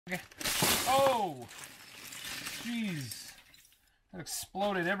Oh, jeez. That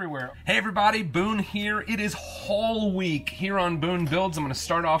exploded everywhere. Hey everybody, Boone here. It is haul week here on Boone Builds. I'm going to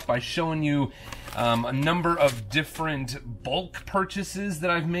start off by showing you a number of different bulk purchases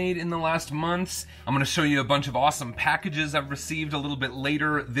that I've made in the last months. I'm going to show you a bunch of awesome packages I've received a little bit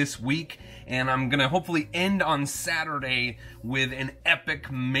later this week. And I'm going to hopefully end on Saturday with an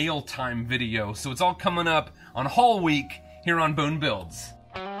epic mail time video. So it's all coming up on haul week here on Boone Builds.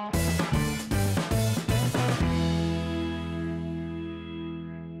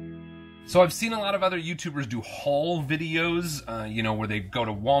 So I've seen a lot of other YouTubers do haul videos, you know, where they go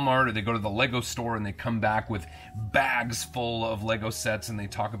to Walmart or they go to the Lego store and they come back with bags full of Lego sets and they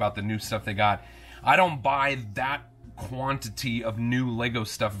talk about the new stuff they got. I don't buy that quantity of new Lego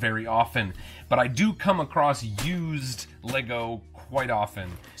stuff very often, but I do come across used Lego quite often.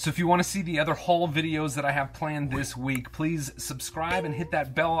 So if you want to see the other haul videos that I have planned this week, please subscribe and hit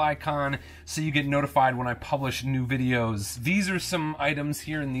that bell icon so you get notified when I publish new videos. These are some items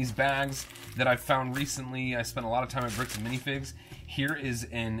here in these bags that I've found recently. I spent a lot of time at Bricks and Minifigs. Here is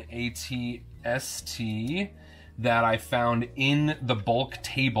an ATST that I found in the bulk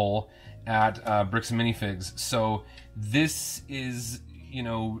table at Bricks and Minifigs. So this is, you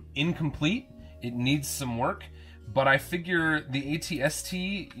know, incomplete. It needs some work. But I figure the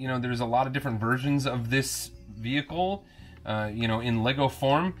ATST, you know, there's a lot of different versions of this vehicle, you know, in Lego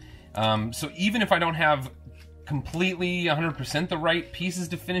form. So even if I don't have completely 100% the right pieces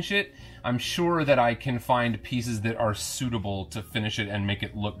to finish it, I'm sure that I can find pieces that are suitable to finish it and make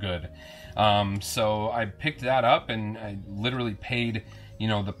it look good. So I picked that up and I literally paid, you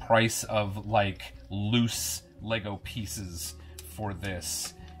know, the price of like loose Lego pieces for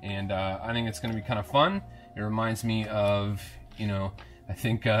this. And I think it's going to be kind of fun. It reminds me of, you know, I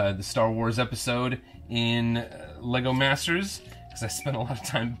think the Star Wars episode in Lego Masters, because I spent a lot of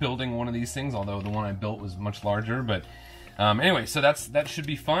time building one of these things, although the one I built was much larger. But anyway, so that should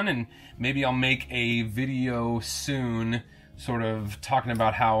be fun, and maybe I'll make a video soon sort of talking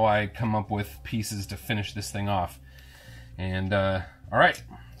about how I come up with pieces to finish this thing off. And all right,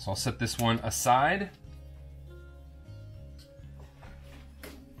 so I'll set this one aside.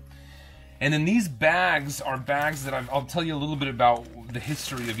 And then these bags are bags that I'll tell you a little bit about the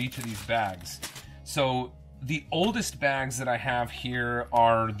history of each of these bags. So the oldest bags that I have here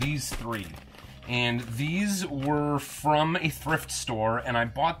are these three. And these were from a thrift store, and I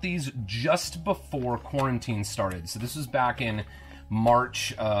bought these just before quarantine started. So this was back in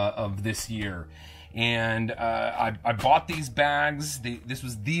March of this year. And I bought these bags. This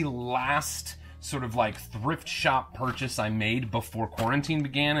was the last sort of like thrift shop purchase I made before quarantine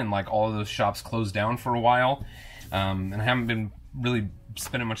began, and like all of those shops closed down for a while. And I haven't been really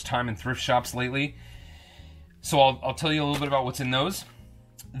spending much time in thrift shops lately. So I'll tell you a little bit about what's in those.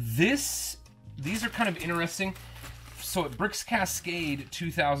 These are kind of interesting. So at Bricks Cascade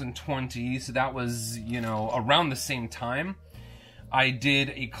 2020, so that was, you know, around the same time, I did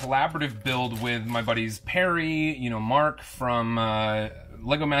a collaborative build with my buddies Perry, you know, Mark from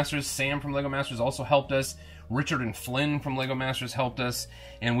Lego Masters, Sam from Lego Masters also helped us, Richard and Flynn from Lego Masters helped us,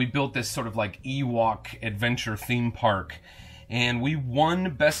 and we built this sort of like Ewok adventure theme park. And we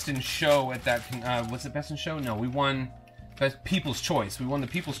won Best in Show at that, was it Best in Show? No, we won Best People's Choice. We won the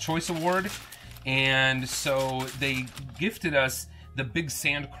People's Choice Award, and so they gifted us the big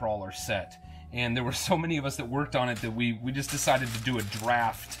Sandcrawler set. And there were so many of us that worked on it that we just decided to do a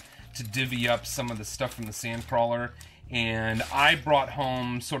draft to divvy up some of the stuff from the Sandcrawler. And I brought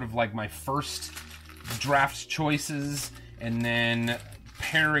home sort of like my first draft choices, and then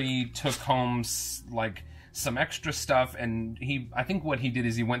Perry took home like some extra stuff, and I think what he did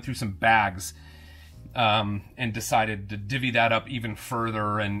is he went through some bags and decided to divvy that up even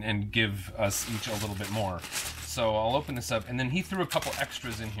further and give us each a little bit more. So I'll open this up, and then he threw a couple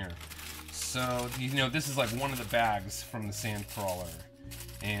extras in here. So, you know, this is like one of the bags from the Sandcrawler,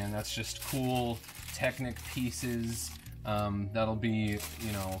 and that's just cool Technic pieces. That'll be,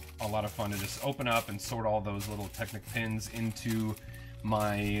 you know, a lot of fun to just open up and sort all those little Technic pins into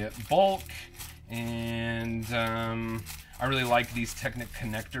my bulk. And I really like these Technic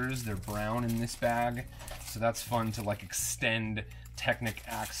connectors. They're brown in this bag, so that's fun to like extend Technic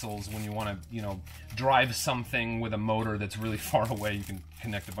axles when you want to, you know, drive something with a motor that's really far away. You can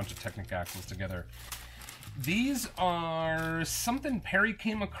connect a bunch of Technic axles together. These are something Perry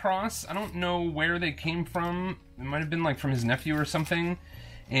came across. I don't know where they came from. It might have been like from his nephew or something.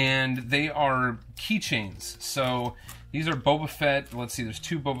 And they are keychains. So these are Boba Fett. Let's see, there's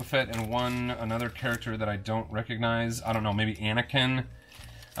two Boba Fett and another character that I don't recognize. I don't know, maybe Anakin.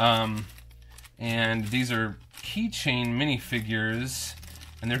 And these are keychain minifigures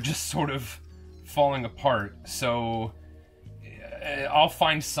and they're just sort of falling apart. So I'll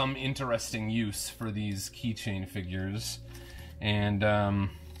find some interesting use for these keychain figures. And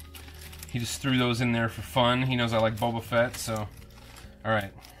he just threw those in there for fun. He knows I like Boba Fett, so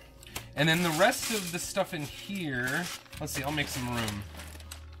alright. And then the rest of the stuff in here, let's see, I'll make some room.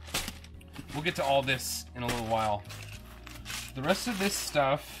 We'll get to all this in a little while. The rest of this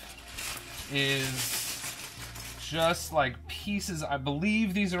stuff is just like pieces. I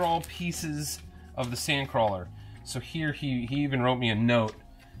believe these are all pieces of the Sandcrawler. So here he even wrote me a note.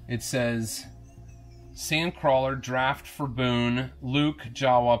 It says, Sandcrawler, draft for Boone, Luke,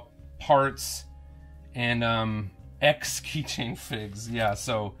 Jawa, parts, and X keychain figs. Yeah,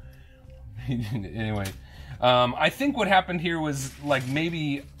 so anyway. I think what happened here was, like,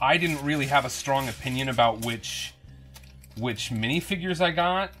 maybe I didn't really have a strong opinion about which minifigures I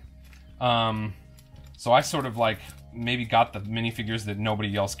got. So I sort of, like, maybe got the minifigures that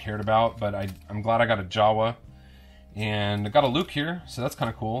nobody else cared about, but I'm glad I got a Jawa. And I got a Luke here, so that's kind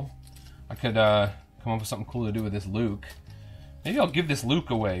of cool. I could come up with something cool to do with this Luke. Maybe I'll give this Luke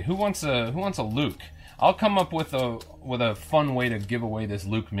away. Who wants a Luke? I'll come up with a fun way to give away this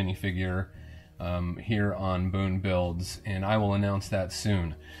Luke minifigure here on Boone Builds, and I will announce that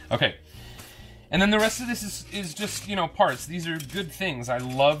soon. Okay, and then the rest of this is just, you know, parts. These are good things. I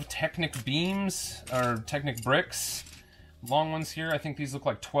love Technic beams, or Technic bricks. Long ones here. I think these look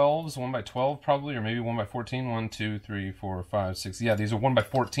like 12s, 1x12 probably, or maybe 1x14. 1, 2, 3, 4, 5, 6. Yeah, these are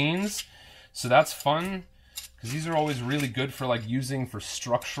 1x14s, so that's fun, because these are always really good for, like, using for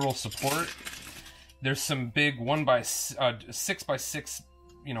structural support. There's some big 6x6,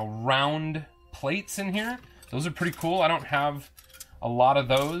 you know, round plates in here. Those are pretty cool. I don't have a lot of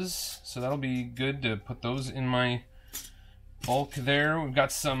those, so that'll be good to put those in my bulk there. We've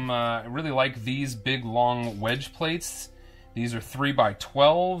got some, I really like these big long wedge plates. These are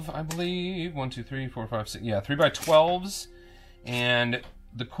 3x12, I believe. 1, 2, 3, 4, 5, 6. Yeah, 3x12s. And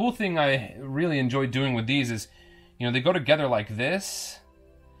the cool thing I really enjoy doing with these is, you know, they go together like this,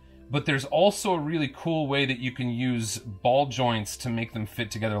 but there's also a really cool way that you can use ball joints to make them fit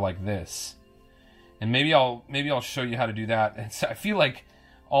together like this. And maybe I'll show you how to do that. I feel like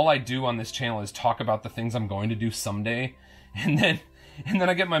all I do on this channel is talk about the things I'm going to do someday, and then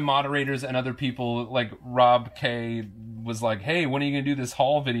I get my moderators and other people, like Rob K was like, "Hey, when are you gonna do this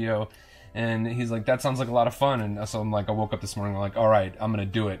haul video?" And he's like, "That sounds like a lot of fun." And so I'm like, I woke up this morning, I'm like, all right, I'm gonna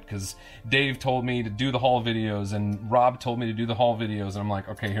do it, because Dave told me to do the haul videos, and Rob told me to do the haul videos, and I'm like,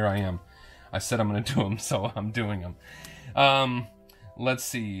 okay, here I am. I said I'm gonna do them, so I'm doing them. Let's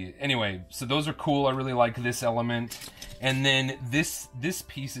see. Anyway, so those are cool. I really like this element. And then this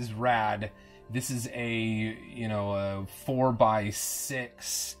piece is rad. This is a, you know, a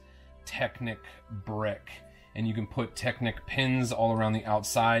 4x6 Technic brick, and you can put Technic pins all around the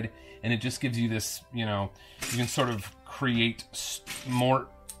outside, and it just gives you this, you know, you can sort of create more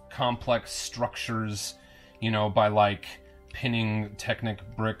complex structures, you know, by, like, pinning Technic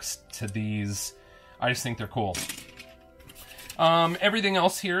bricks to these. I just think they're cool. Everything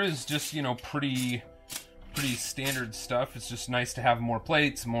else here is just, you know, pretty standard stuff. It's just nice to have more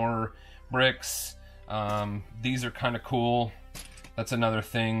plates, more bricks. These are kind of cool. That's another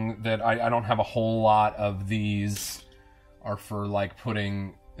thing that I don't have a whole lot of. These are for, like,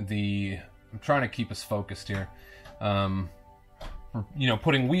 putting the, I'm trying to keep us focused here, you know,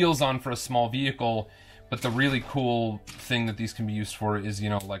 putting wheels on for a small vehicle. But the really cool thing that these can be used for is, you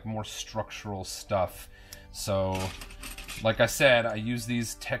know, like, more structural stuff. So, like I said, I use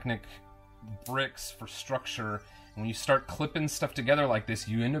these Technic bricks for structure. When you start clipping stuff together like this,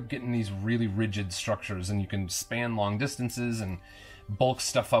 you end up getting these really rigid structures, and you can span long distances and bulk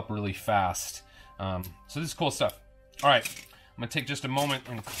stuff up really fast. So this is cool stuff. All right, I'm gonna take just a moment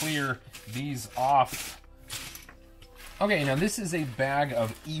and clear these off. Okay, now this is a bag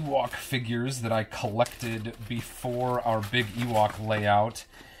of Ewok figures that I collected before our big Ewok layout.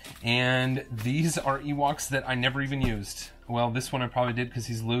 And these are Ewoks that I never even used. Well, this one I probably did because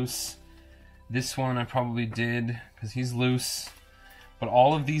he's loose. This one I probably did because he's loose. But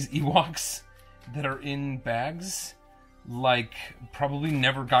all of these Ewoks that are in bags, like, probably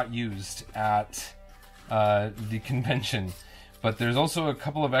never got used at the convention. But there's also a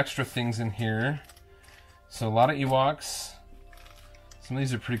couple of extra things in here. So a lot of Ewoks. Some of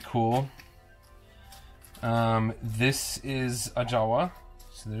these are pretty cool. This is a Jawa.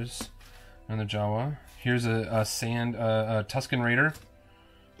 So there's another Jawa. Here's a Tusken Raider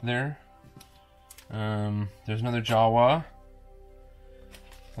there. There's another Jawa.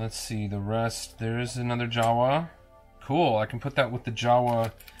 Let's see the rest. There's another Jawa. Cool. I can put that with the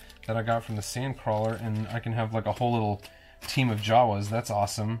Jawa that I got from the Sandcrawler, and I can have, like, a whole little team of Jawas. That's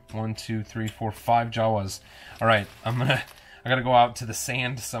awesome. 1, 2, 3, 4, 5 Jawas. All right, I gotta go out to the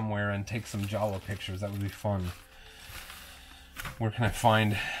sand somewhere and take some Jawa pictures. That would be fun. Where can I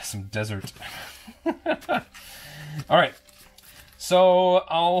find some desert? All right. So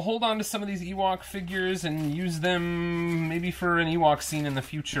I'll hold on to some of these Ewok figures and use them maybe for an Ewok scene in the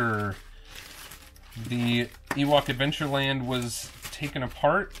future. The Ewok Adventureland was taken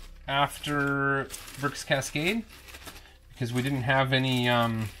apart after Bricks Cascade because we didn't have any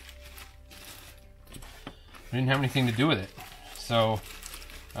we didn't have anything to do with it. So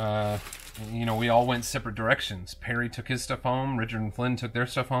you know, we all went separate directions. Perry took his stuff home, Richard and Flynn took their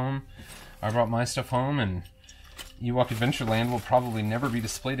stuff home, I brought my stuff home, and Ewok Adventureland will probably never be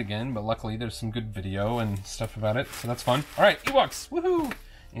displayed again, but luckily there's some good video and stuff about it, so that's fun. Alright, Ewoks! Woohoo!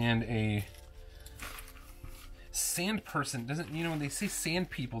 And a sand person. Doesn't, you know, when they say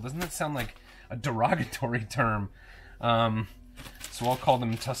sand people, doesn't that sound like a derogatory term? So I'll call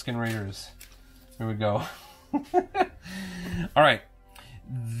them Tusken Raiders. Here we go. Alright.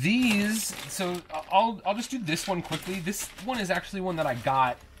 These, so I'll just do this one quickly. This one is actually one that I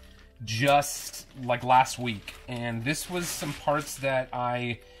got just like last week, and this was some parts that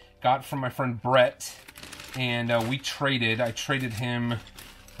I got from my friend Brett, and we traded. I traded him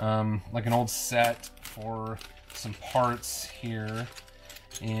like an old set for some parts here,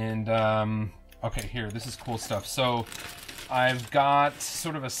 and okay, here, this is cool stuff. So I've got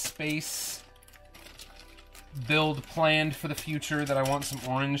sort of a space build planned for the future that I want some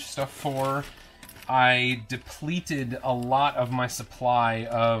orange stuff for. I depleted a lot of my supply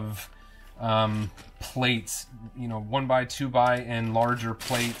of plates, you know, 1x, 2x, and larger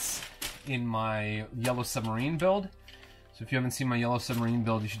plates in my Yellow Submarine build. So if you haven't seen my Yellow Submarine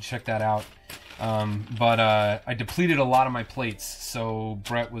build, you should check that out. But I depleted a lot of my plates, so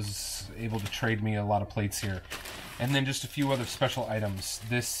Brett was able to trade me a lot of plates here. And then just a few other special items.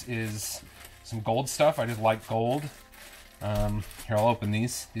 This is some gold stuff. I just like gold. Here, I'll open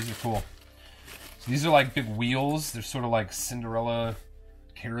these. These are cool. So these are like big wheels. They're sort of like Cinderella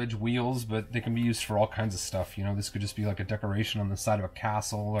carriage wheels, but they can be used for all kinds of stuff. You know, this could just be like a decoration on the side of a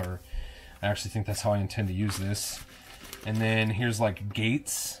castle, or I actually think that's how I intend to use this. And then here's like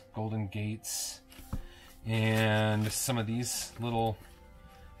gates, golden gates, and some of these little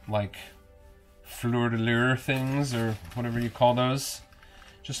like fleur-de-lure things, or whatever you call those.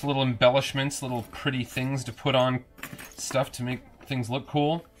 Just little embellishments, little pretty things to put on stuff to make things look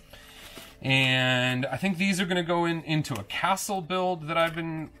cool. And I think these are going to go into a castle build that I've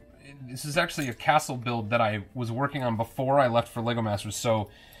been... This is actually a castle build that I was working on before I left for LEGO Masters. So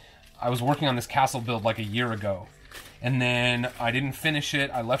I was working on this castle build like a year ago. And then I didn't finish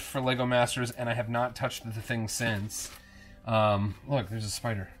it. I left for LEGO Masters, and I have not touched the thing since. Look, there's a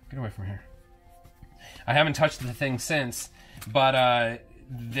spider. Get away from here. I haven't touched the thing since, but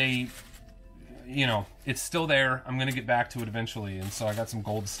they... You know, it's still there. I'm going to get back to it eventually. And so I got some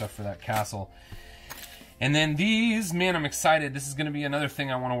gold stuff for that castle. And then these, man, I'm excited. This is going to be another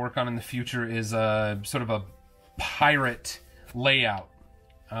thing I want to work on in the future, is sort of a pirate layout.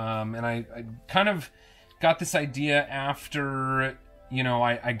 And I kind of got this idea after, you know,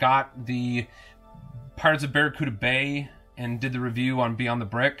 I got the Pirates of Barracuda Bay and did the review on Beyond the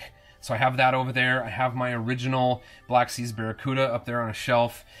Brick. So I have that over there. I have my original Black Seas Barracuda up there on a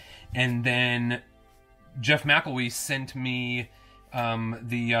shelf. And then Jeff McElwee sent me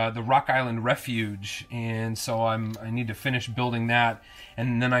the Rock Island Refuge, and so I need to finish building that.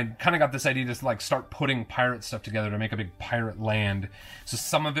 And then I kind of got this idea to like start putting pirate stuff together to make a big pirate land. So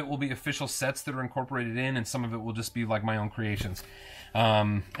some of it will be official sets that are incorporated in, and some of it will just be like my own creations.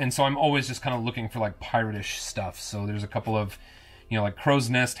 And so I'm always just kind of looking for like pirate-ish stuff. So there's a couple of, you know, like crow's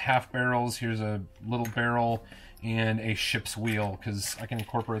nest half barrels. Here's a little barrel and a ship's wheel, because I can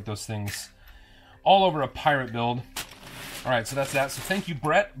incorporate those things all over a pirate build. Alright, so that's that. So thank you,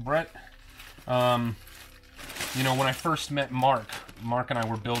 Brett. Brett, you know, when I first met Mark and I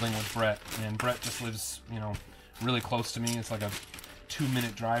were building with Brett, and Brett just lives, you know, really close to me. It's like a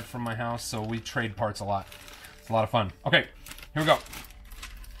 2-minute drive from my house, so we trade parts a lot. It's a lot of fun. Okay, here we go.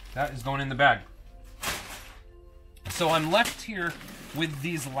 That is going in the bag. So I'm left here with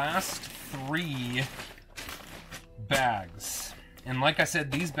these last 3 bags. And like I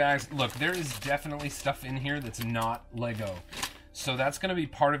said, these bags, look, there is definitely stuff in here that's not Lego. So that's going to be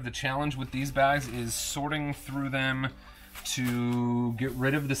part of the challenge with these bags, is sorting through them to get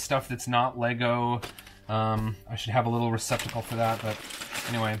rid of the stuff that's not Lego. I should have a little receptacle for that, but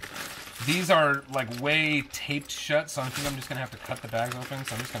anyway. These are like way taped shut, so I think I'm just going to have to cut the bags open,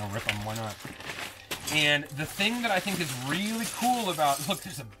 so I'm just going to rip them, why not? And the thing that I think is really cool about, look,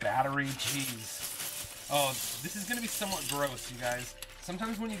 there's a battery, jeez. Oh, this is gonna be somewhat gross, you guys.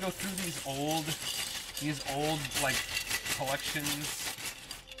 Sometimes when you go through these old like collections.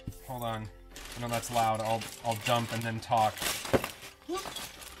 Hold on. I know that's loud. I'll dump and then talk.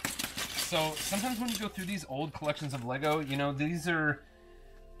 So sometimes when you go through these old collections of Lego, you know, these are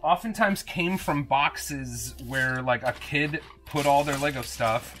oftentimes came from boxes where like a kid put all their Lego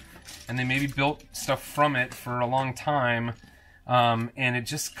stuff and they maybe built stuff from it for a long time, and it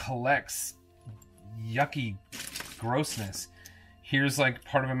just collects yucky grossness. Here's like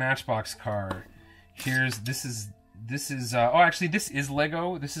part of a Matchbox car. This is oh, actually this is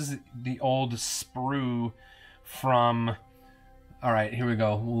Lego. This is the old sprue from, all right, here we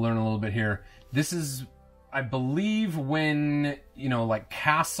go. We'll learn a little bit here. This is, I believe, when, you know, like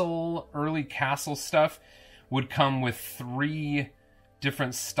early castle stuff would come with 3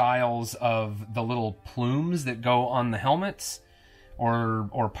 different styles of the little plumes that go on the helmets,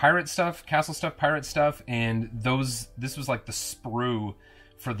 or pirate stuff, castle stuff, pirate stuff, and this was like the sprue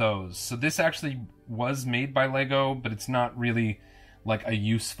for those. So this actually was made by Lego, but it's not really like a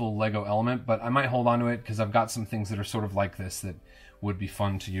useful Lego element, but I might hold on to it because I've got some things that are sort of like this that would be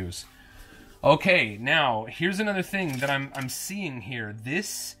fun to use. Okay, now here's another thing that I'm seeing here.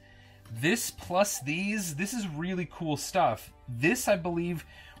 This plus these, this is really cool stuff. This, I believe,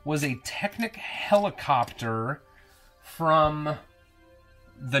 was a Technic helicopter from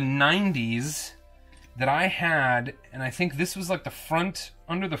the 90s that I had, and I think this was like the front,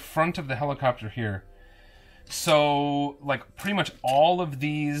 under the front of the helicopter here. So, like, pretty much all of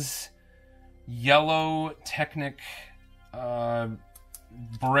these yellow Technic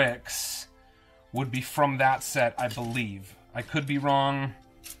bricks would be from that set, I believe. I could be wrong,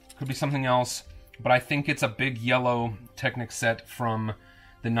 could be something else, but I think it's a big yellow Technic set from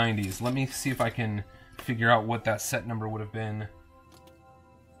the 90s. Let me see if I can figure out what that set number would have been.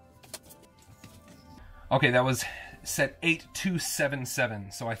 Okay, that was set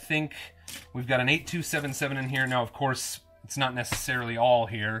 8277, so I think we've got an 8277 in here. Now, of course, it's not necessarily all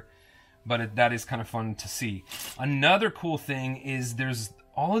here, but that is kind of fun to see. Another cool thing is there's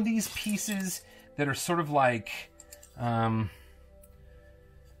all of these pieces that are sort of like, I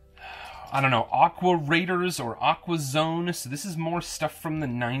don't know, Aqua Raiders or Aquazone. So this is more stuff from the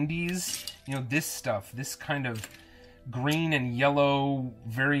 90s. You know, this stuff, this kind of green and yellow,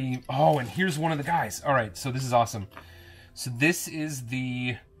 very... Oh, and here's one of the guys. All right, so this is awesome. So this is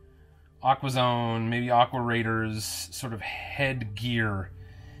the Aquazone, maybe Aqua Raiders sort of headgear.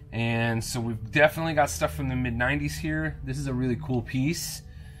 And so we've definitely got stuff from the mid-90s here. This is a really cool piece.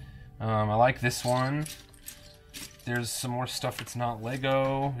 I like this one. There's some more stuff that's not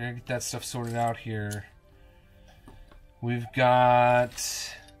Lego. We're gonna get that stuff sorted out here. We've got...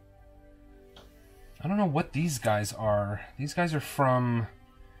 I don't know what these guys are. These guys are from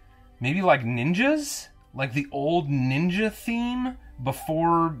maybe like ninjas? Like the old ninja theme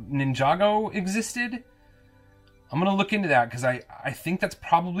before Ninjago existed? I'm gonna look into that because I think that's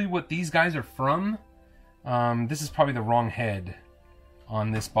probably what these guys are from. This is probably the wrong head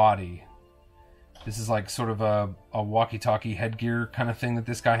on this body. This is like sort of a walkie-talkie headgear kind of thing that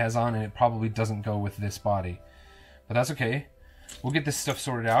this guy has on, and it probably doesn't go with this body. But that's okay. We'll get this stuff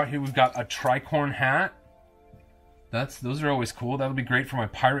sorted out. Here we've got a tricorn hat. Those are always cool. That'll be great for my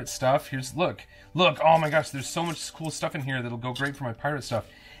pirate stuff. Here's, look, oh my gosh, there's so much cool stuff in here that'll go great for my pirate stuff.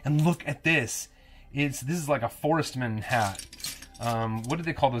 And look at this. This is like a forestman hat. What do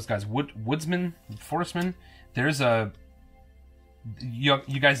they call those guys? Woodsman? Forestman? There's a... You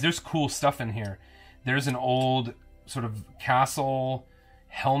guys, there's cool stuff in here. There's an old sort of castle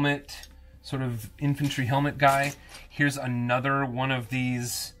helmet, sort of infantry helmet guy. Here's another one of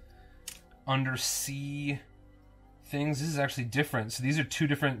these undersea things. This is actually different. So these are 2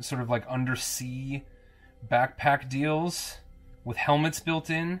 different sort of like undersea backpack deals with helmets built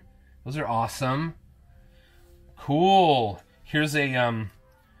in. Those are awesome. Cool. Here's a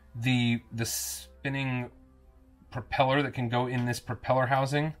the spinning propeller that can go in this propeller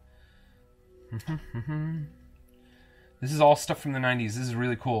housing. This is all stuff from the 90s. This is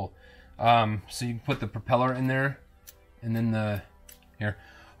really cool. So you can put the propeller in there, and then here.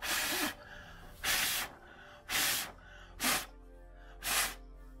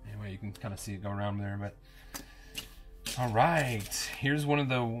 Anyway, you can kind of see it go around there, but all right. Here's one of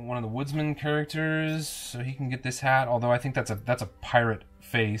the woodsman characters, so he can get this hat. Although I think that's a pirate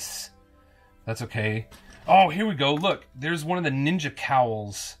face. That's okay. Oh, here we go. Look, there's one of the ninja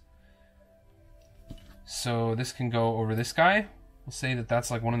cowls. So this can go over this guy. We'll say that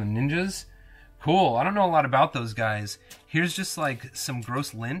that's like one of the ninjas. Cool. I don't know a lot about those guys. Here's just like some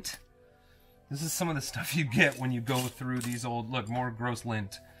gross lint. This is some of the stuff you get when you go through these old... Look, more gross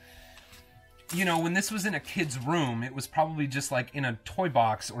lint. you know, when this was in a kid's room, it was probably just like in a toy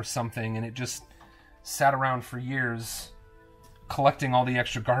box or something, and it just sat around for years collecting all the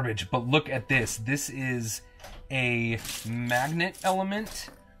extra garbage. But look at this. This is a magnet element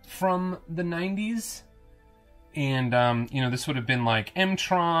from the 90s. And, you know, this would have been like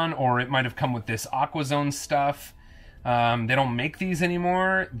M-Tron, or it might have come with this Aquazone stuff. They don't make these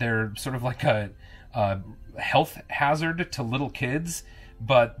anymore. They're sort of like a health hazard to little kids,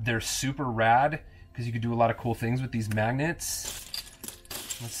 but they're super rad because you could do a lot of cool things with these magnets.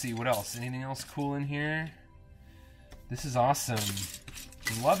 Let's see, what else? Anything else cool in here? This is awesome.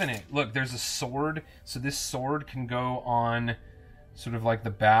 I'm loving it. Look, there's a sword. So this sword can go on sort of like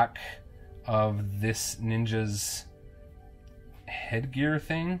the back of this ninja's headgear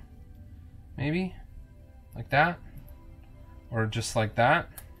thing. Maybe? Like that? Or just like that?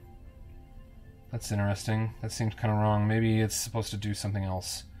 That's interesting. That seems kind of wrong. Maybe it's supposed to do something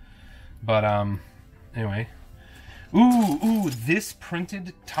else. But, anyway. Ooh, this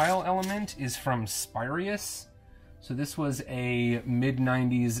printed tile element is from Spirius. So this was a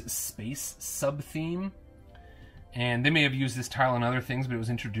mid-90s space sub-theme. And they may have used this tile in other things, but it was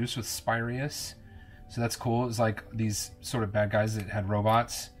introduced with Spirius. So that's cool. It was like these sort of bad guys that had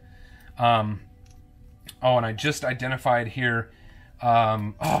robots. Oh, and I just identified here.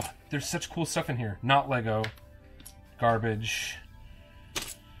 Oh, there's such cool stuff in here. Not Lego. Garbage.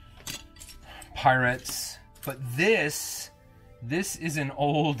 Pirates. But this is an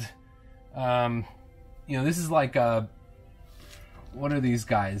old, you know, this is like a, what are these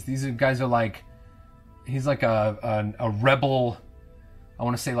guys? These guys are like, he's like a rebel, I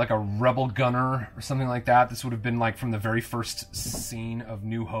want to say like a rebel gunner or something like that. This would have been like from the very first scene of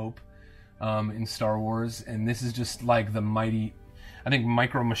New Hope in Star Wars. And this is just like the mighty, I think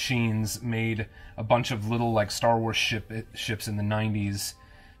Micro Machines made a bunch of little like Star Wars ships in the 90s.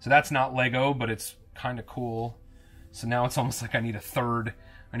 So that's not Lego, but it's kind of cool. So now it's almost like I need a third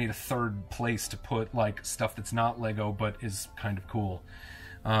place to put like stuff that's not Lego but is kind of cool.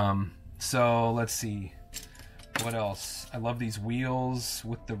 So let's see, what else? I love these wheels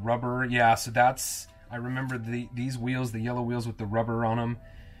with the rubber. Yeah, so that's, I remember these wheels, the yellow wheels with the rubber on them,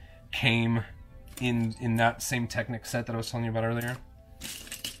 came in that same Technic set that I was telling you about earlier.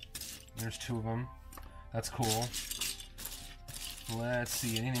 There's two of them. That's cool. Let's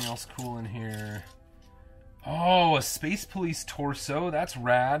see, anything else cool in here? Oh, a Space Police torso. That's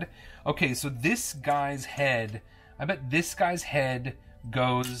rad. Okay, so this guy's head, I bet this guy's head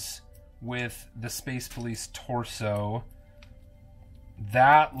goes with the Space Police torso.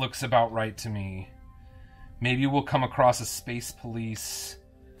 That looks about right to me. Maybe we'll come across a Space Police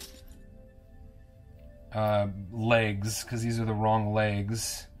legs, because these are the wrong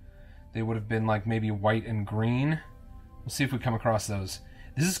legs. They would have been like maybe white and green. We'll see if we come across those.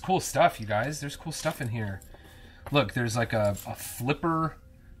 This is cool stuff, you guys. There's cool stuff in here. Look, there's like a flipper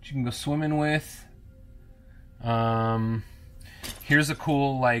that you can go swimming with. Here's a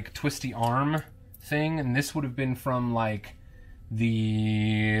cool like twisty arm thing, and this would have been from like the,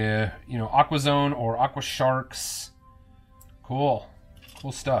 you know, Aquazone or Aquasharks. Cool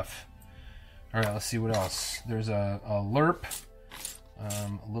stuff. All right, let's see what else. There's a lerp, a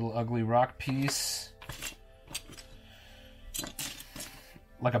little ugly rock piece.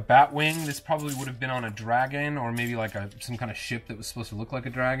 Like a bat wing. This probably would have been on a dragon, or maybe like some kind of ship that was supposed to look like a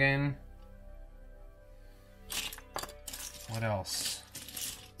dragon. What else?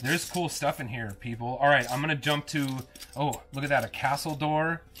 There's cool stuff in here, people. All right, I'm gonna jump to, oh, look at that, a castle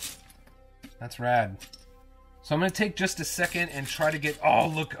door. That's rad. So I'm gonna take just a second and try to get, oh,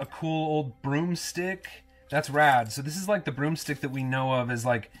 look, a cool old broomstick. That's rad. So this is like the broomstick that we know of as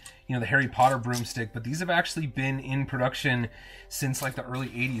like, you know, the Harry Potter broomstick, but these have actually been in production since like the early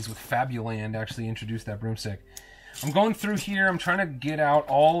 80s, with Fabuland actually introduced that broomstick. I'm going through here, I'm trying to get out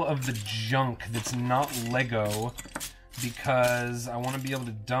all of the junk that's not Lego, because I want to be able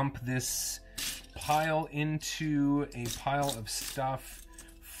to dump this pile into a pile of stuff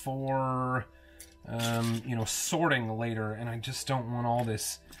for, you know, sorting later, and I just don't want all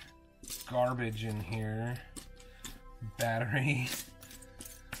this garbage in here. Battery.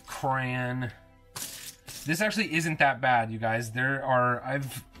 Crayon. This actually isn't that bad, you guys.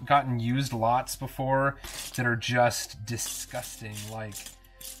 I've gotten used lots before that are just disgusting. Like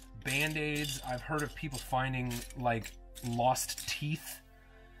Band-Aids. I've heard of people finding like lost teeth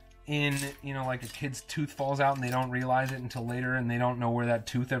in, you know, like a kid's tooth falls out and they don't realize it until later, and they don't know where that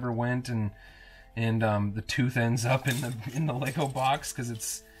tooth ever went, and the tooth ends up in the Lego box because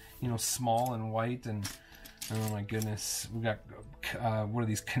it's, you know, small and white. And oh my goodness, we got what are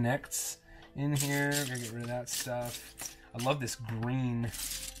these, connects in here? We're gonna get rid of that stuff. I love this green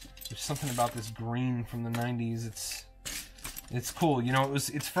There's something about this green from the 90s. It's cool. You know,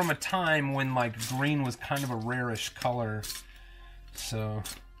 it's from a time when like green was kind of a rarish color. So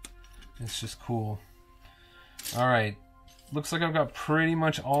it's just cool. All right. Looks like I've got pretty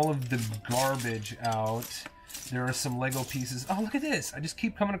much all of the garbage out. There are some Lego pieces. Oh, look at this. I just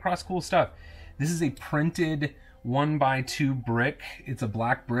keep coming across cool stuff. This is a printed 1x2 brick. It's a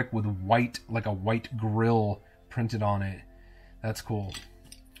black brick with white, like a white grill printed on it. That's cool.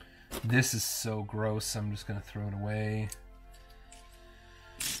 This is so gross. I'm just going to throw it away.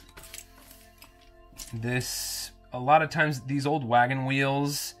 This, a lot of times, these old wagon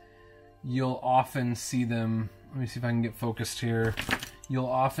wheels, you'll often see them. Let me see if I can get focused here. You'll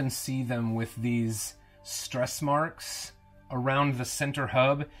often see them with these stress marks around the center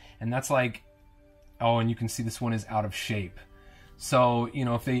hub, and that's like, oh, and you can see this one is out of shape. So, you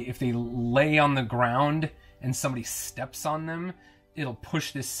know, if they lay on the ground and somebody steps on them, it'll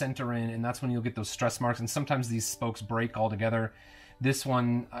push this center in, and that's when you'll get those stress marks, and sometimes these spokes break altogether. This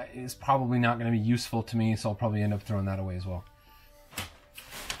one is probably not going to be useful to me, so I'll probably end up throwing that away as well.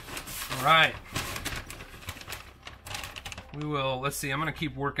 All right. We will, let's see, I'm going to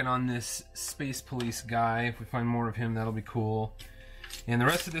keep working on this Space Police guy. If we find more of him, that'll be cool. And the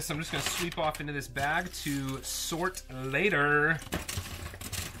rest of this, I'm just going to sweep off into this bag to sort later.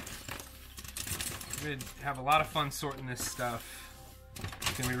 We're going to have a lot of fun sorting this stuff.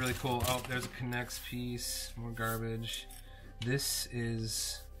 It's going to be really cool. Oh, there's a Connects piece, more garbage. This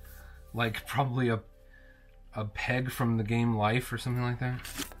is like probably a peg from the game Life or something like that.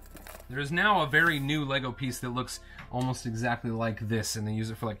 There is now a very new Lego piece that looks almost exactly like this, and they use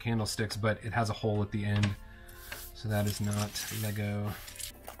it for like candlesticks, but it has a hole at the end. So that is not Lego.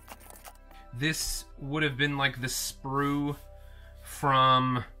 This would have been like the sprue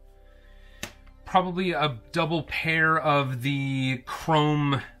from probably a double pair of the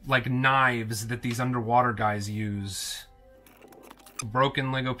chrome like knives that these underwater guys use. A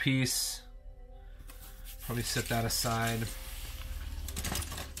broken Lego piece. Probably set that aside.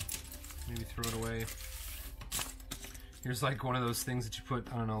 Maybe throw it away. Here's like one of those things that you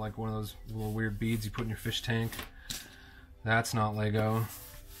put, I don't know, like one of those little weird beads you put in your fish tank. That's not Lego.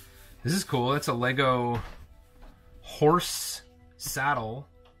 This is cool. It's a Lego horse saddle,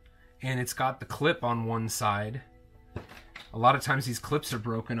 and it's got the clip on one side. A lot of times these clips are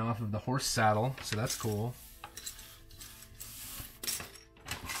broken off of the horse saddle, so that's cool.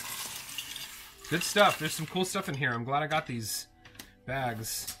 Good stuff. There's some cool stuff in here. I'm glad I got these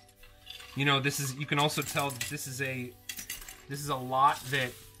bags. You know, this is, you can also tell that this is a lot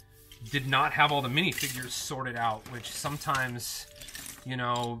that did not have all the minifigures sorted out, which sometimes, you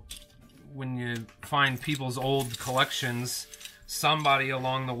know, when you find people's old collections, somebody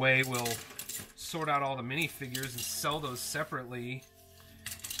along the way will sort out all the minifigures and sell those separately.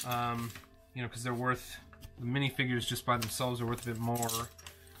 You know, because they're worth, the minifigures just by themselves are worth a bit more.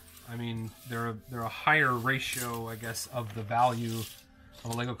 I mean, they're a higher ratio, I guess, of the value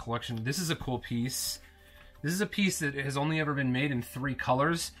of a Lego collection. This is a cool piece. This is a piece that has only ever been made in 3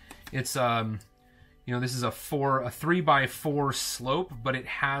 colors. It's you know, this is a 3x4 slope, but it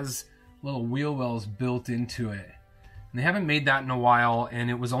has little wheel wells built into it. And they haven't made that in a while, and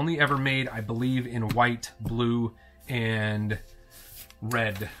it was only ever made, I believe, in white, blue, and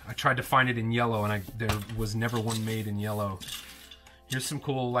red. I tried to find it in yellow, and there was never one made in yellow. Here's some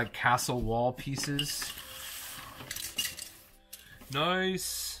cool, like, castle wall pieces.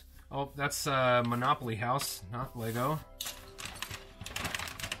 Nice. Oh, that's Monopoly House, not Lego.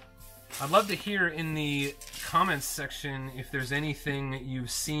 I'd love to hear in the comments section if there's anything you've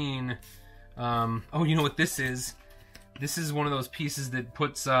seen. Oh, you know what this is? This is one of those pieces that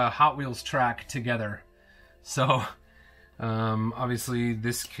puts Hot Wheels track together. So, obviously,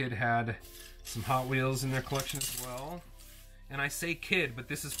 this kid had some Hot Wheels in their collection as well. And I say kid, but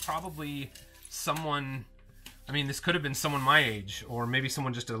this is probably someone, I mean, this could have been someone my age, or maybe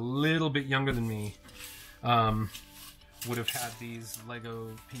someone just a little bit younger than me, would have had these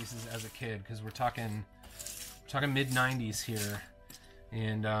Lego pieces as a kid, because we're talking mid-90s here.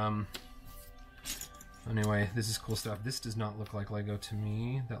 And, anyway, this is cool stuff. This does not look like Lego to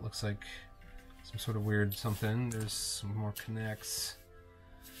me. That looks like some sort of weird something. There's some more Connects.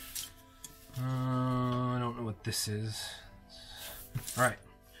 I don't know what this is. Alright,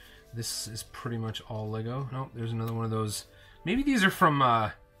 this is pretty much all Lego. Nope, there's another one of those. Maybe these are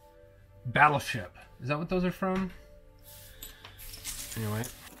from Battleship. Is that what those are from? Anyway.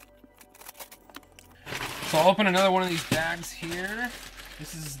 So I'll open another one of these bags here.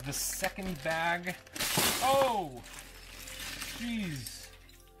 This is the second bag. Oh! Jeez.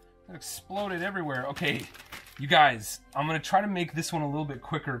 That exploded everywhere. Okay, You guys, I'm gonna try to make this one a little bit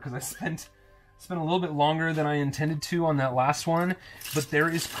quicker because I spent a little bit longer than I intended to on that last one. But there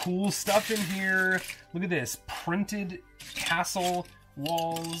is cool stuff in here. Look at this, printed castle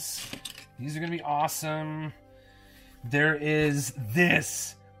walls. These are gonna be awesome. There is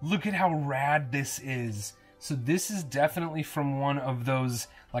this. Look at how rad this is. So this is definitely from one of those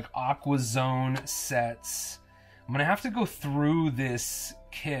like Aquazone sets. I'm gonna have to go through this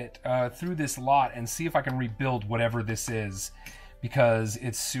kit, through this lot, and see if I can rebuild whatever this is, because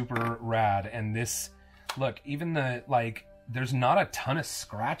it's super rad. And this, look, even the, like, there's not a ton of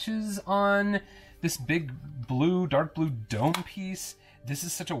scratches on this big blue, dark blue dome piece. This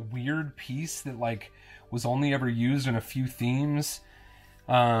is such a weird piece that, like, was only ever used in a few themes.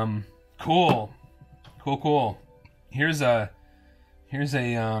 Cool. Cool. Here's a,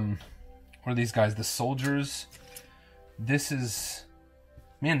 what are these guys? The soldiers. This is,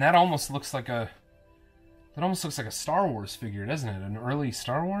 man, that almost looks like a Star Wars figure, doesn't it? An early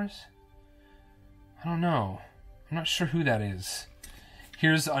Star Wars? I don't know. I'm not sure who that is.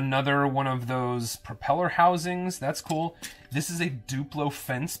 Here's another one of those propeller housings. That's cool. This is a Duplo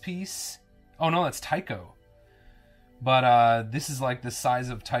fence piece. Oh no, that's Tycho. But this is like the size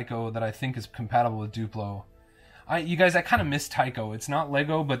of Tycho that I think is compatible with Duplo. You guys, I kind of miss Tycho. It's not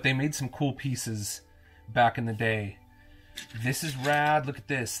Lego, but they made some cool pieces back in the day. This is rad. Look at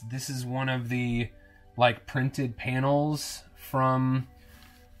this. This is one of the like printed panels from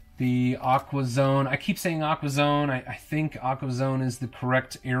the Aquazone. I keep saying Aquazone. I think Aquazone is the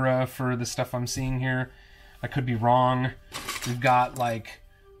correct era for the stuff I'm seeing here. I could be wrong. We've got like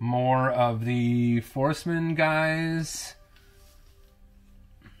more of the Forceman guys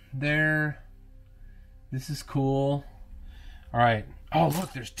there. This is cool. All right. Oh,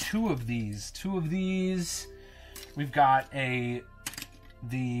 look, there's two of these. We've got the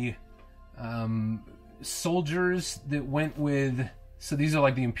soldiers that went with, so these are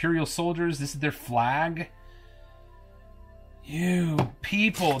like the Imperial soldiers. This is their flag. You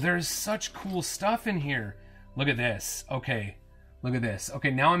people, there's such cool stuff in here. Look at this. Okay, look at this.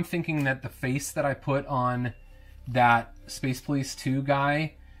 Okay, now I'm thinking that the face that I put on that Space Police 2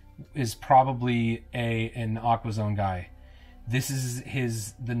 guy is probably an Aquazone guy. This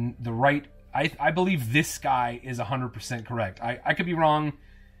is the right. I believe this guy is 100% correct. I could be wrong.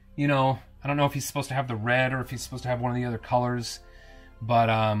 You know, I don't know if he's supposed to have the red or if he's supposed to have one of the other colors. But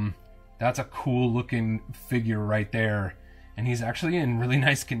that's a cool looking figure right there. And he's actually in really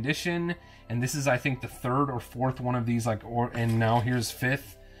nice condition. And this is, I think, the third or fourth one of these, like, and now here's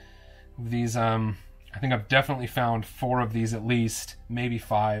fifth. These, I think I've definitely found 4 of these at least, maybe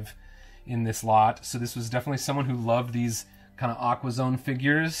 5 in this lot. So this was definitely someone who loved these kind of Aquazone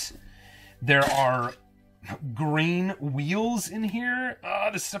figures. There are green wheels in here. Oh,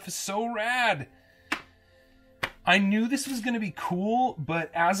 this stuff is so rad. I knew this was going to be cool, but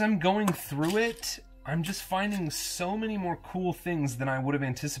as I'm going through it, I'm just finding so many more cool things than I would have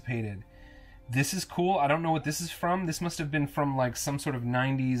anticipated. This is cool. I don't know what this is from. This must have been from like some sort of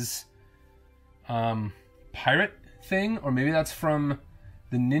 90s pirate thing, or maybe that's from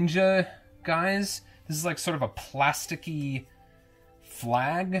the ninja guys. This is like sort of a plasticky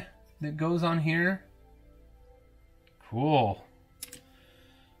flag that goes on here. Cool.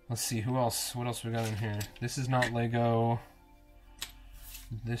 Let's see, who else? What else we got in here? This is not Lego.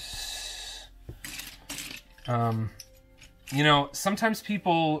 This, you know, sometimes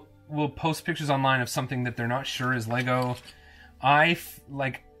people will post pictures online of something that they're not sure is Lego. I've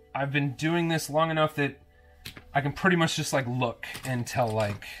been doing this long enough that I can pretty much just like look and tell,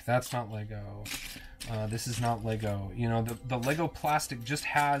 like, that's not Lego. This is not Lego. You know, the Lego plastic just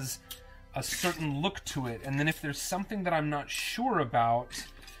has a certain look to it, and then if there's something that I'm not sure about,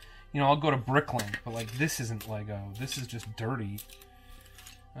 you know, I'll go to Bricklink, but like this isn't Lego. This is just dirty.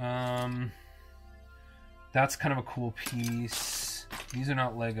 That's kind of a cool piece. These are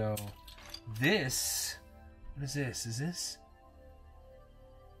not Lego. This, what is this? Is this?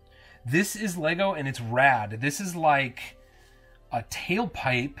 This is Lego, and it's rad. This is like a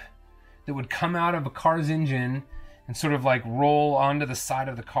tailpipe that would come out of a car's engine and sort of like roll onto the side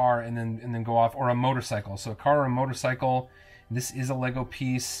of the car and then go off, or a motorcycle. So a car or a motorcycle. This is a Lego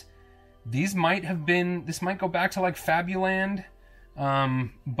piece. These might have been, this might go back to like Fabuland,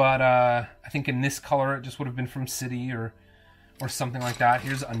 but I think in this color it just would have been from City or something like that.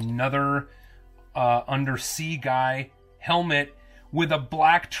 Here's another undersea guy helmet with a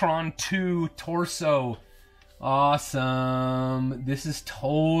Blacktron 2 torso. Awesome. This is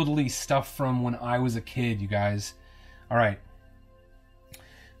totally stuff from when I was a kid, you guys. All right.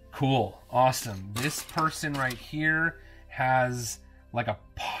 Cool. Awesome. This person right here has like a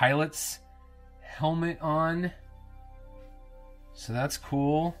pilot's helmet on. So that's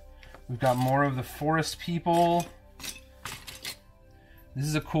cool. We've got more of the forest people. This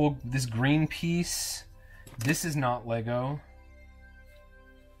is a cool, this green piece. This is not Lego.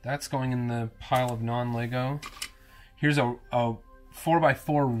 That's going in the pile of non-Lego. Here's a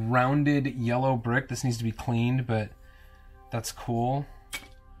 4x4 rounded yellow brick. This needs to be cleaned, but that's cool.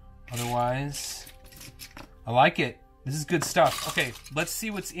 Otherwise, I like it. This is good stuff. Okay, let's see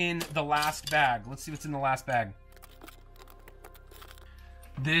what's in the last bag. Let's see what's in the last bag.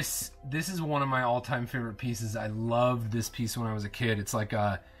 This is one of my all-time favorite pieces. I loved this piece when I was a kid. It's like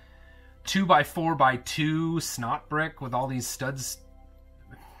a 2x4x2 snot brick with all these studs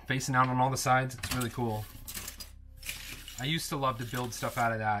facing out on all the sides. It's really cool. I used to love to build stuff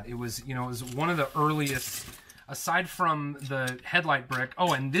out of that. It was, you know, it was one of the earliest, aside from the headlight brick.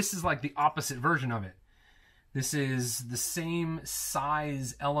 Oh, and this is like the opposite version of it. This is the same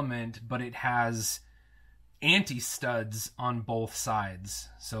size element, but it has anti-studs on both sides.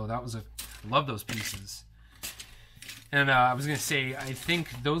 So that was love those pieces. And I was gonna say, I think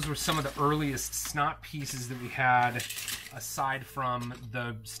those were some of the earliest snot pieces that we had, aside from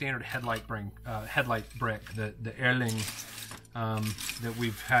the standard headlight brick, the Erling that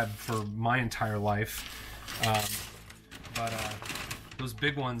we've had for my entire life. But those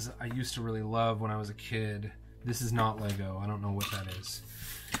big ones I used to really love when I was a kid. This is not Lego. I don't know what that is.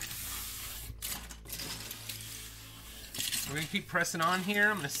 We're gonna keep pressing on here.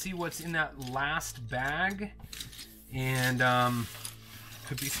 I'm gonna see what's in that last bag, and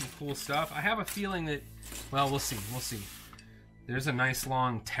could be some cool stuff. I have a feeling that, well, we'll see. We'll see. There's a nice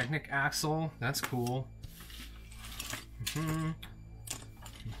long Technic axle. That's cool.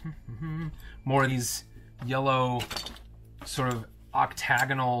 More of these yellow, sort of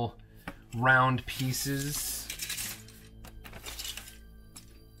octagonal, round pieces.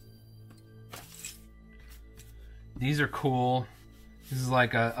 These are cool. This is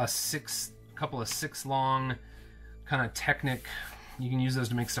like a couple of six long kind of Technic. You can use those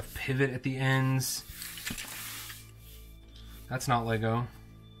to make stuff pivot at the ends. That's not Lego.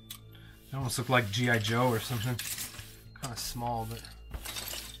 They almost look like G.I. Joe or something. Kind of small, but...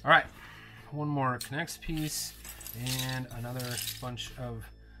 Alright. One more Connects piece. And another bunch of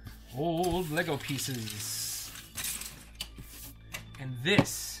old Lego pieces. And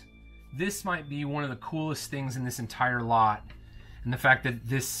this might be one of the coolest things in this entire lot. And the fact that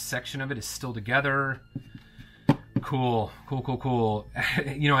this section of it is still together. Cool, cool, cool, cool.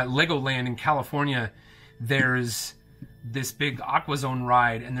 You know, at Legoland in California, there's this big Aquazone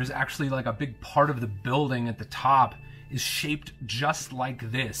ride, and there's actually like a big part of the building at the top is shaped just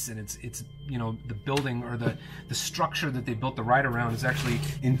like this. And it's you know, the building or the structure that they built the ride around is actually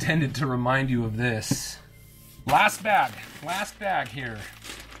intended to remind you of this. Last bag here.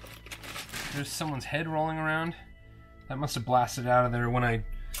 There's someone's head rolling around. That must have blasted out of there when I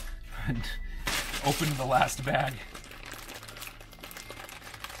opened the last bag.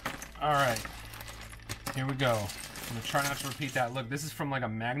 Alright. Here we go. I'm gonna try not to repeat that. Look, this is from like a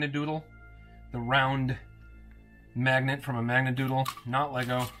Magnadoodle. The round magnet from a Magnadoodle. Not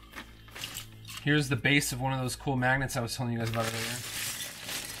Lego. Here's the base of one of those cool magnets I was telling you guys about earlier.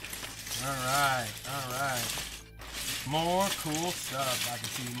 Alright, alright. More cool stuff. I can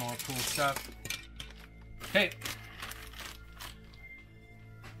see more cool stuff. Okay.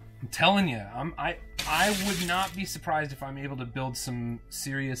 I'm telling you, I would not be surprised if I'm able to build some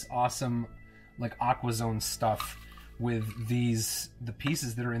serious, awesome, like Aquazone stuff with the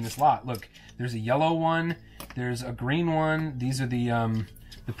pieces that are in this lot. Look, there's a yellow one, there's a green one. These are the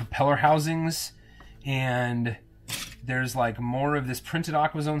propeller housings, and there's like more of this printed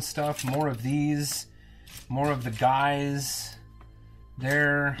Aquazone stuff, more of these. More of the guys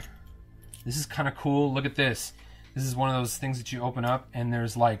there. This is kind of cool. Look at this. This is one of those things that you open up and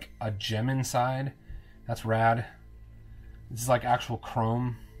there's like a gem inside. That's rad. This is like actual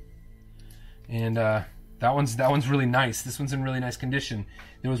chrome. And that one's really nice. This one's in really nice condition.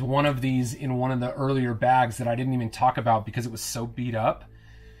 There was one of these in one of the earlier bags that I didn't even talk about because it was so beat up.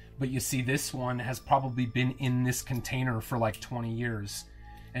 But you see, this one has probably been in this container for like 20 years.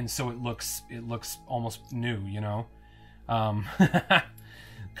 And so it looks almost new, you know.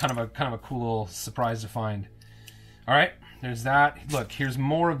 Kind of a cool little surprise to find. All right, there's that. Look, here's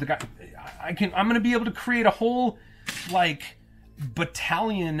more of the guy. I'm gonna be able to create a whole like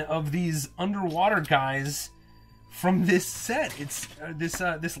battalion of these underwater guys from this set. It's this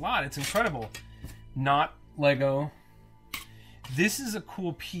lot. It's incredible. Not Lego. This is a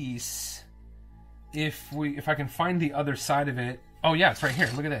cool piece. If I can find the other side of it. Oh yeah, it's right here.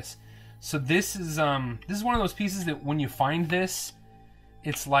 Look at this. So this is one of those pieces that when you find this,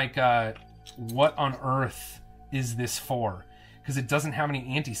 it's like what on earth is this for? Because it doesn't have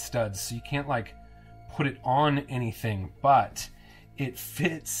any anti-studs, so you can't like put it on anything, but it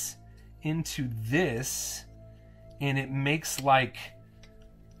fits into this and it makes like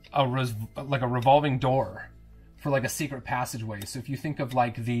a revolving door for like a secret passageway. So if you think of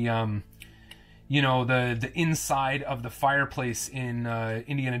like the you know, the inside of the fireplace in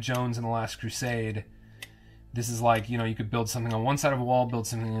Indiana Jones and the Last Crusade, this is like, you know, you could build something on one side of a wall, build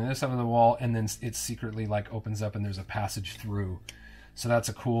something on the other side of the wall, and then it secretly like opens up and there's a passage through. So that's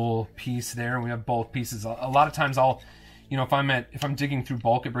a cool piece there. We have both pieces. A lot of times I'll, you know, if I'm digging through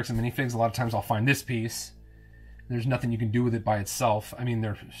bulk at Bricks and Minifigs, a lot of times I'll find this piece. There's nothing you can do with it by itself. I mean,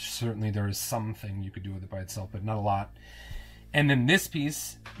 there is something you could do with it by itself, but not a lot. And then this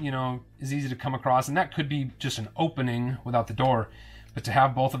piece, you know, is easy to come across, and that could be just an opening without the door. But to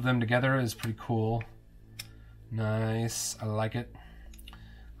have both of them together is pretty cool. Nice. I like it.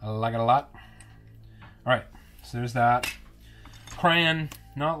 I like it a lot. All right, so there's that. Crayon,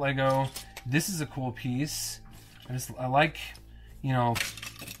 not Lego. This is a cool piece. I like, you know,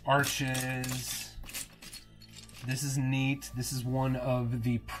 arches. This is neat. This is one of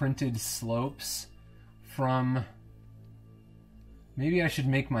the printed slopes from... Maybe I should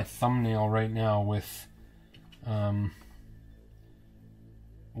make my thumbnail right now with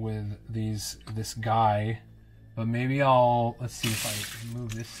this guy, but maybe I'll, let's see if I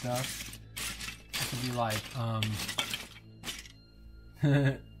move this stuff. It could be like,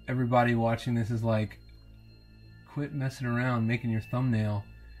 everybody watching this is like, quit messing around making your thumbnail.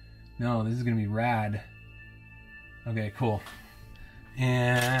 No, this is gonna be rad. Okay, cool.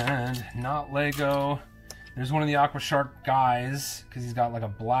 And not Lego. There's one of the Aquashark guys, because he's got like a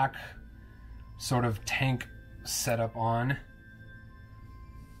black sort of tank setup on.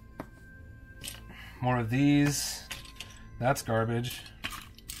 More of these. That's garbage.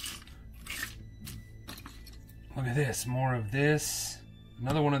 Look at this, more of this.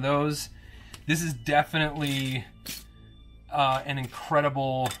 Another one of those. This is definitely an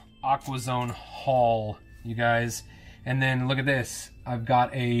incredible Aquazone haul, you guys. And then look at this. I've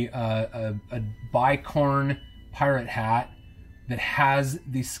got a bicorn pirate hat that has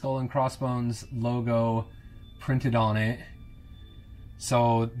the Skull and Crossbones logo printed on it.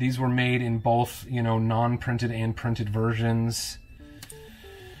 So these were made in both, you know, non-printed and printed versions.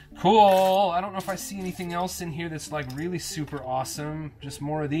 Cool. I don't know if I see anything else in here that's like really super awesome. Just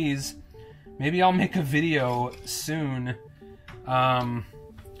more of these. Maybe I'll make a video soon.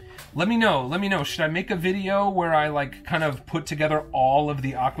 Let me know. Should I make a video where I like kind of put together all of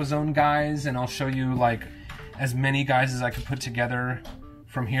the Aquazone guys and I'll show you like as many guys as I could put together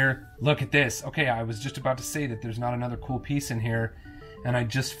from here? Look at this. Okay, I was just about to say that there's not another cool piece in here, and I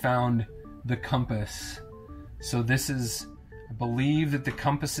just found the compass. So this is, I believe that the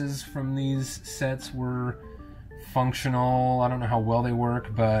compasses from these sets were functional. I don't know how well they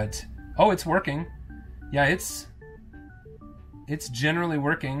work, but oh, it's working. Yeah, it's generally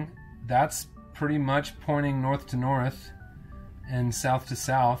working. That's pretty much pointing north to north and south to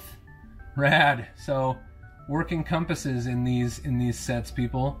south. Rad. So working compasses in these sets,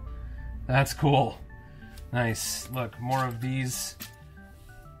 people. That's cool. Nice. Look, more of these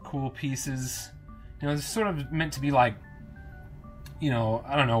cool pieces. You know, it's sort of meant to be like, you know,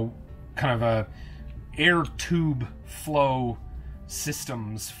 I don't know, kind of a air tube flow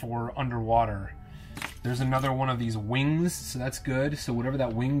systems for underwater. There's another one of these wings, so that's good. So whatever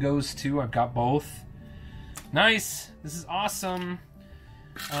that wing goes to, I've got both. Nice. This is awesome.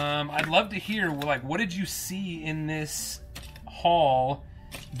 I'd love to hear, like, what did you see in this haul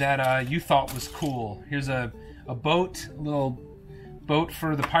that you thought was cool? Here's a boat, a little boat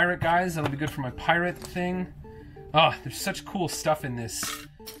for the pirate guys. That'll be good for my pirate thing. Oh, there's such cool stuff in this.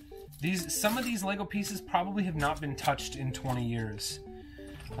 Some of these Lego pieces probably have not been touched in 20 years.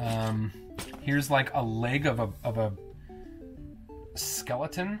 Here's like a leg of a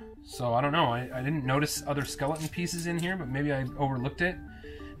skeleton. So I don't know. I didn't notice other skeleton pieces in here, but maybe I overlooked it.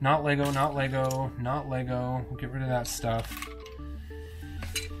 Not Lego, not Lego, not Lego. We'll get rid of that stuff.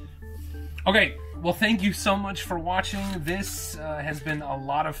 Okay, well, thank you so much for watching. This has been a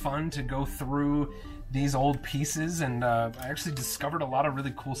lot of fun to go through these old pieces, and I actually discovered a lot of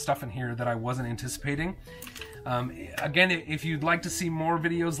really cool stuff in here that I wasn't anticipating. Again, if you'd like to see more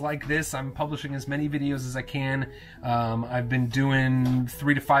videos like this, I'm publishing as many videos as I can. I've been doing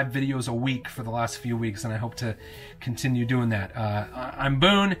 3 to 5 videos a week for the last few weeks, and I hope to continue doing that. I'm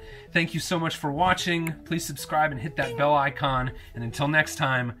Boone. Thank you so much for watching. Please subscribe and hit that bell icon. And until next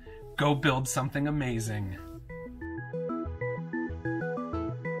time, go build something amazing.